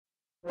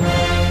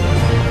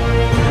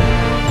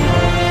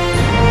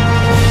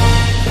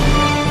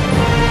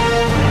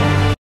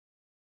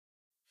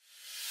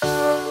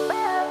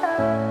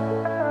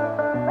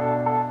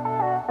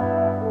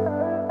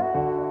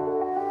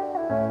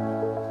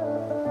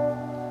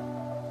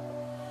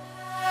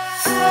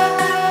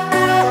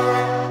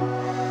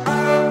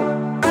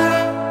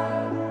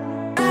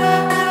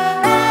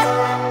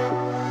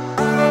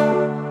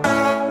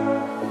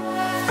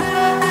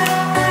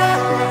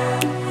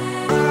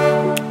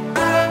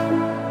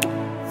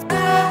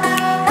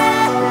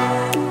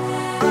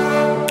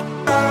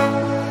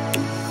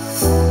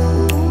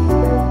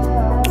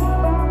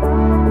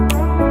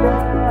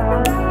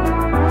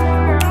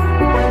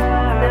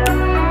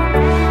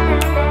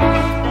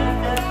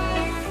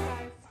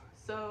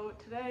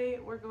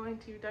we're going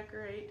to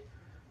decorate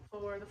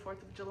for the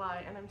 4th of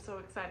July, and I'm so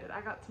excited.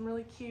 I got some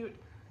really cute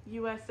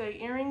USA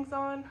earrings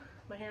on,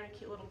 my hair in a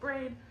cute little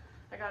braid.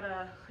 I got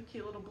a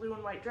cute little blue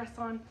and white dress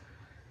on,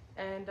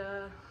 and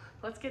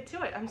let's get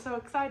to it. I'm so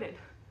excited.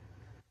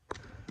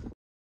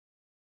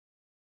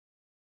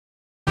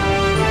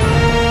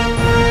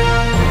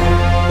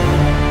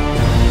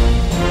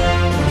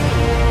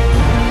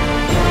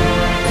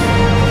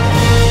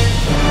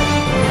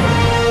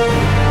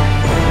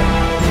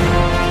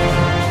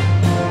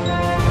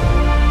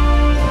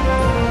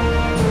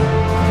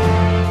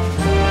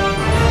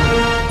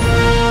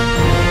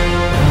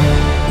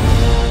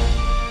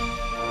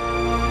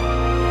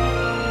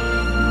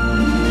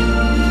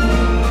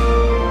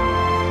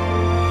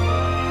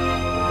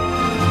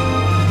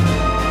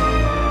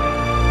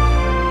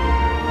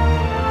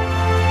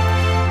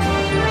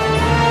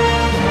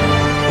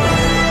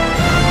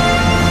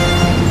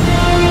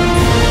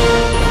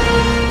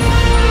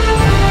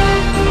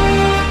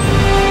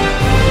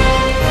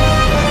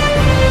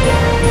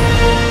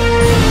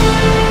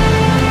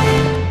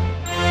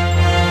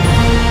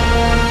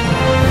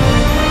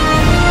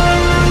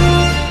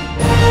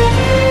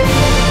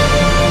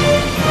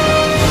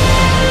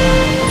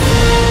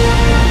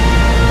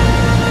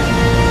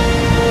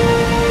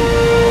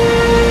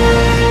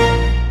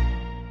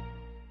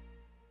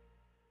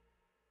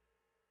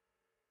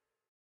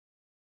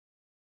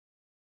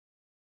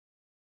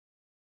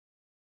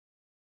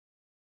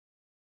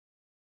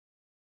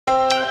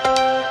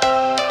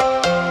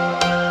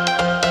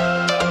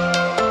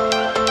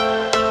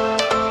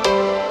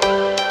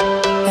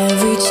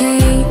 Every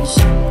change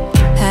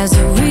has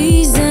a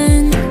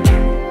reason,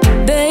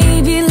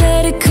 baby,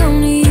 let it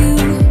come to you.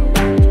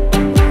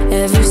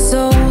 Every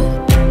soul,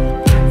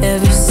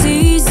 every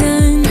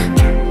season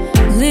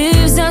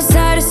lives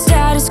outside of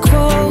status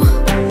quo.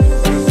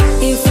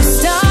 If we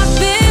stop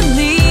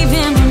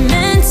believing we're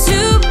meant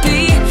to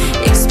be,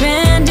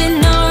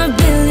 expanding our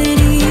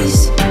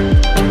abilities.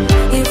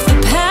 If the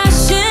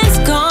passion's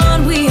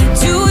gone, we are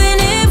doing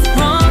it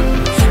wrong.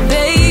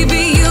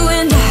 Baby, you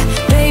and I,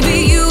 baby,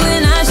 you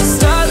and I should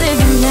start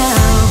living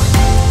now.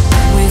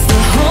 With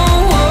the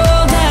whole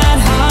world at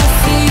our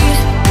feet,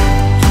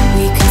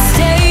 we could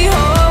stay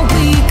or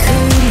we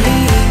could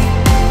leave.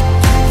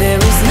 There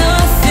is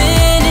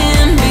nothing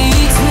in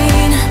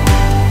between.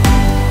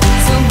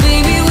 So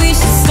baby, we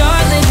should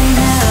start living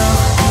now.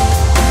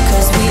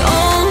 'Cause we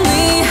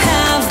only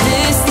have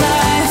this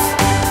life.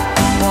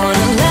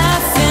 Wanna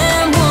laugh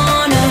and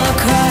wanna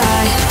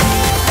cry.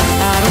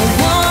 I don't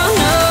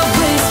wanna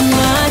waste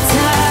my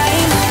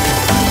time.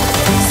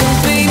 So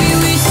baby,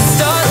 we should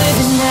start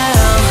living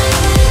now.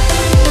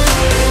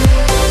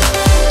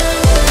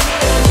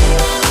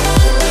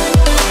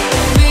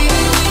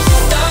 Baby, we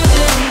should start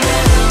living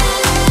now.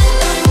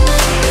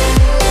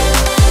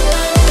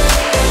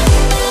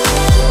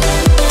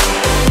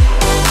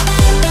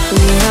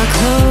 We are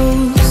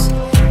close,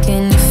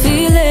 can you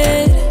feel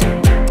it?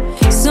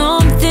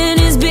 Something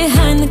is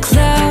behind the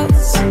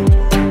clouds.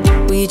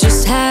 We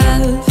just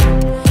have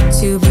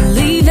to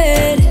believe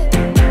it,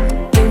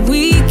 that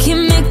we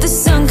can make the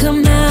sun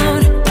come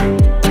out.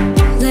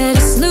 Let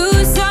us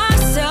lose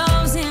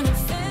ourselves in a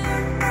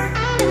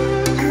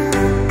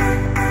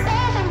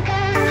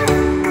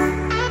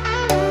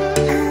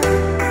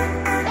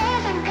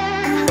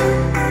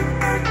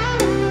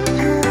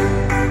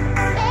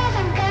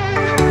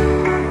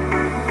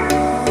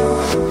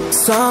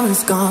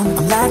Summer's gone,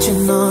 I'm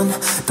latching on.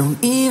 Don't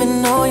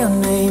even know your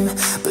name,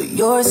 but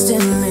you're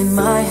still in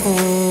my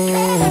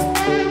head.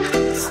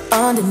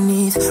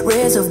 Underneath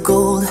rays of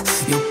gold,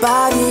 your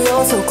body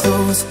oh so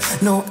close.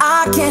 No,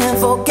 I can't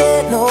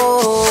forget, no.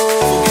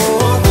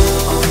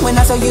 When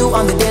I saw you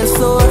on the dance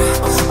floor,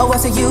 oh, I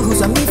saw you who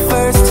saw me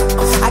first.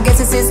 I guess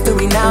it's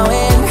history now,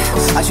 and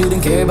I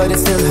shouldn't care, but it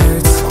still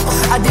hurts.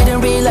 I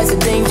didn't realize the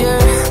danger,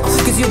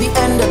 'cause you're the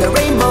end of the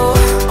rainbow.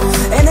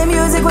 And the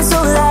music was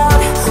so loud,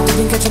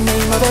 didn't catch your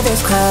name over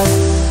this crowd.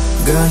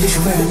 Girl, you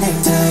should wear a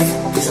name tag,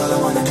 'cause all I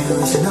wanna do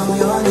is to know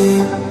your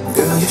name.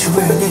 Girl, you should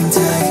wear a name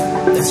tag,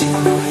 that's the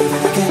only way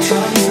that I can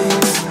show you.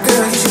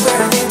 Girl, you should wear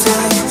a name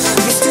tag,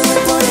 it's too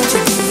important to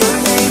be your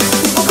name.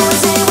 People go and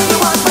say what you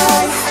want,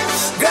 right?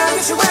 Girl,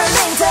 you should wear a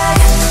name tag.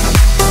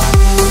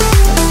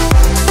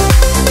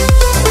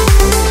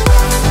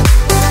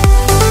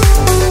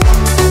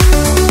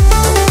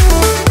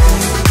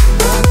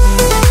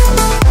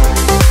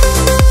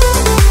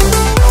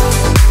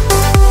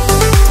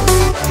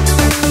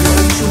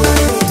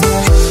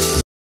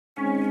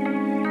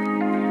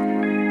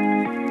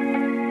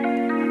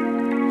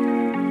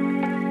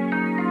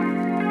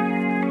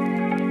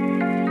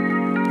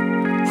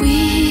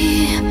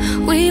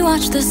 We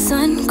watch the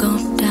sun go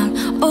down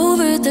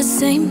over the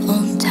same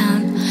old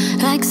town,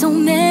 like so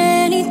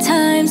many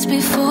times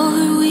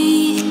before.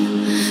 We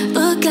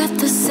look at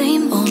the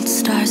same old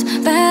stars,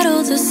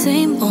 battle the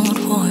same old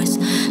wars,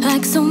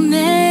 like so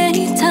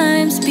many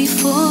times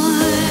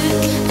before.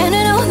 And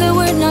I know that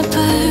we're not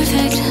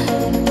perfect,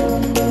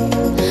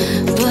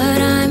 but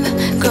I'm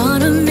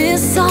gonna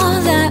miss all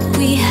that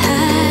we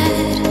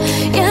had.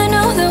 Yeah, I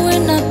know that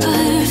we're not perfect,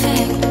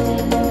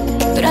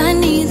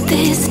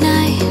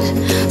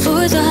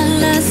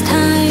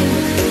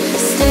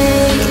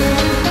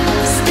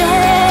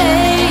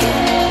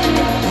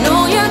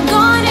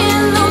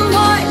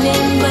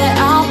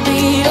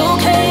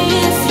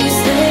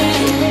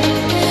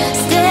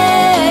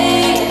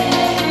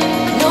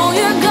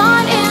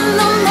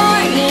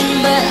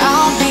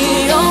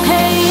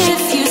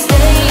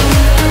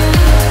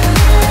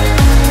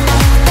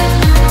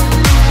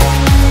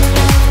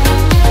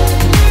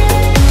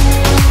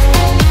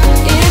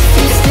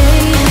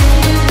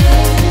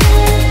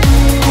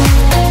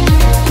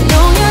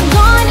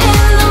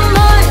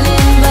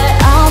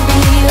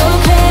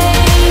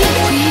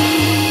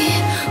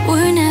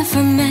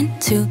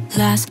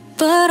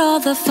 but all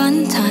the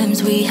fun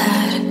times we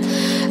had,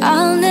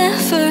 I'll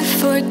never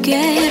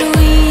forget.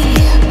 We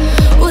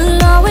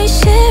will always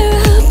share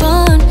a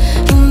bond,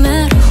 no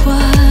matter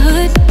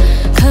what,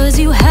 'cause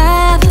you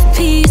have a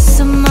piece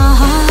of my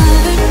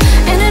heart.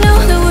 And I know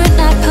that we're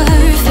not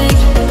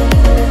perfect,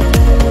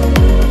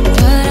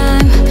 but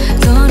I'm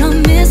gonna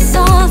miss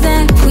all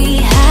that we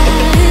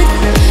had.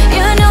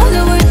 Yeah, I know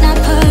that we're not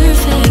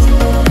perfect,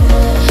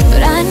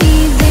 but I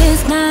need this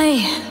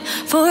night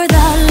for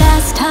the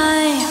last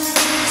time.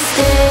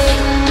 Stay,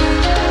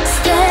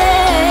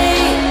 stay.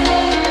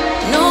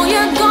 No,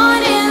 you're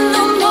gone in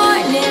the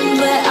morning,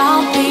 but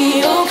I'll be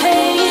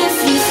okay if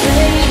you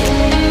stay.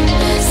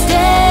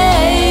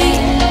 Stay.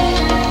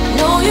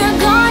 No, you're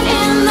gone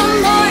in the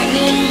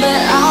morning,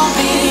 but I'll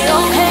be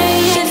okay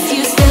if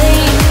you stay.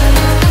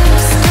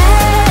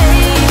 Stay.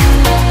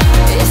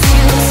 If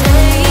you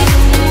stay.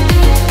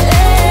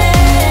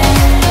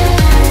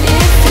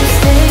 If you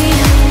stay.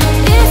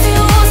 If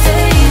you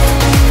stay.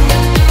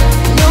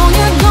 No,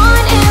 you're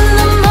gone in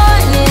the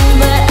morning,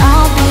 but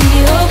I'll be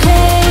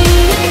okay.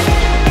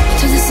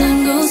 Till the sun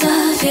goes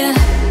up, yeah,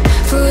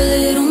 for a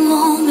little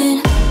moment.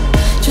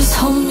 Just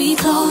hold me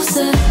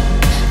closer,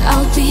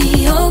 I'll be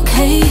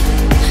okay.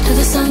 Till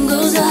the sun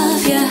goes up,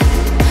 yeah,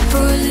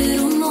 for a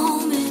little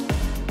moment.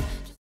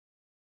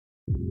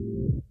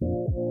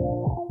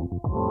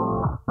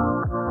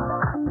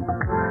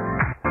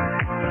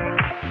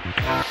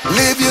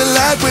 Live your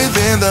life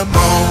within the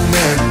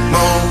moment,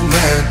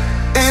 moment.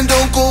 And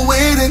don't go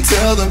wait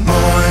until the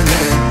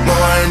morning,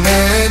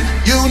 morning.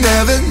 You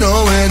never know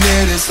when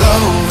it is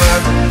over,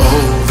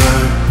 over.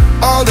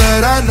 All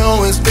that I know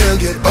is we'll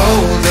get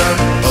older,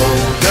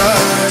 older.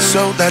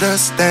 So let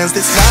us dance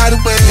this night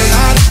away.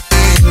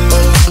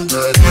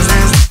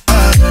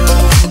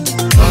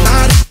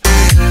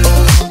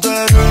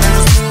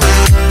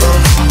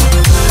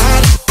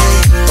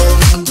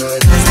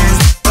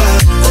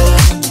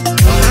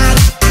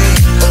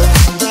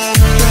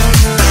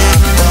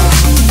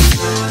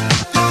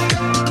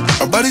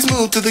 Our bodies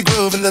move to the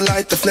groove and the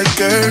light that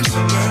flickers.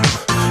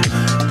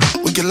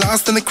 We get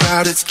lost in the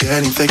crowd, it's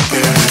getting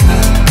thicker.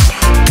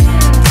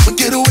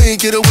 We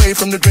get away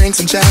from the drinks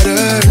and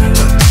chatter.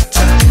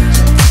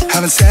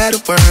 Haven't said a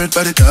word,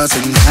 but it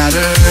doesn't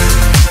matter.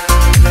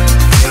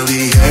 Feel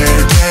the air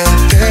get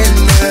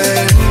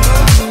thinner.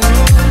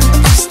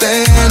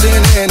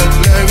 Standing in a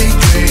blurry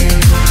dream.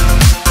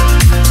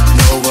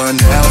 No one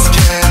else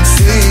can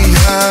see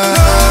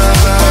us.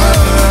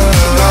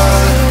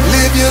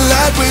 Live your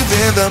life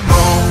within the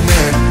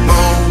moment,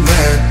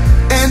 moment.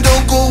 And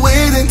don't go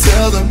wait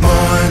until the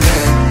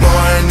morning,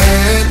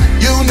 morning.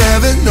 You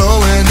never know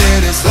when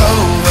it is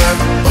over,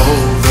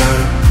 over.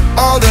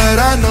 All that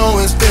I know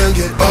is we'll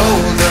get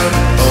older,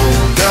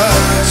 older.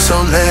 So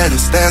let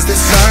us dance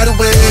this night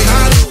away.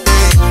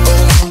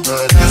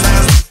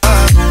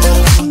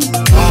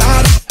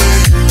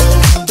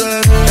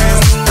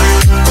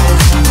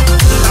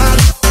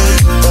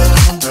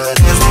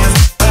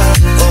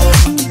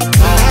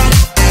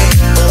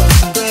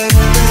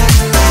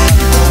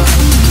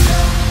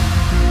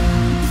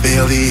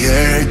 Feel the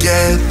air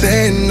get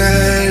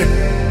thinner.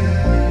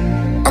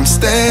 I'm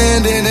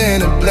standing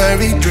in a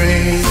blurry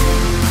dream.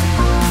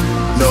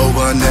 No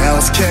one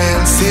else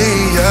can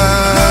see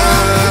us.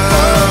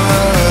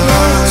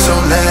 So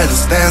let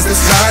us dance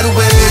this night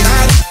away.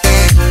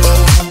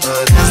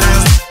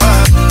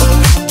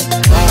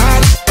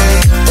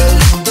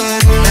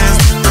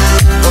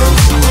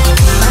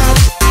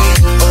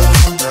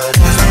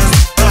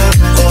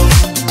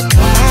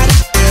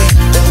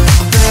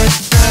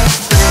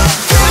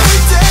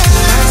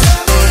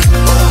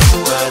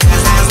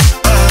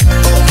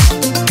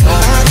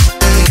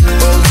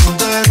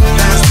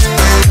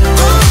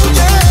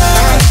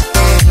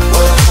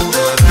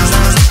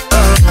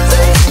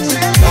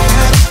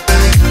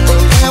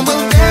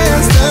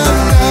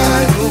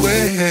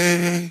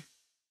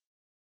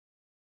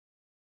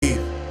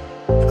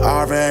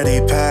 Already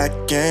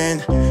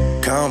packing,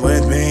 come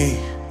with me.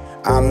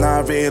 I'm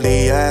not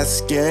really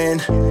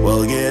asking.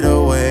 We'll get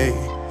away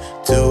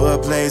to a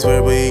place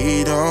where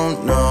we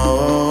don't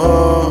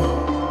know.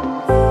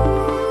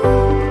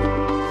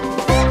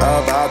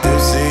 About to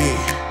see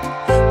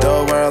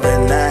the world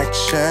in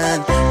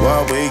action,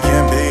 what we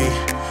can be.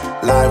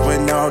 Life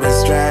with no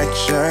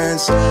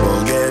distractions.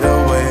 We'll get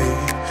away.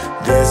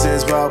 This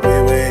is what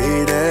we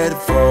waited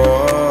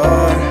for.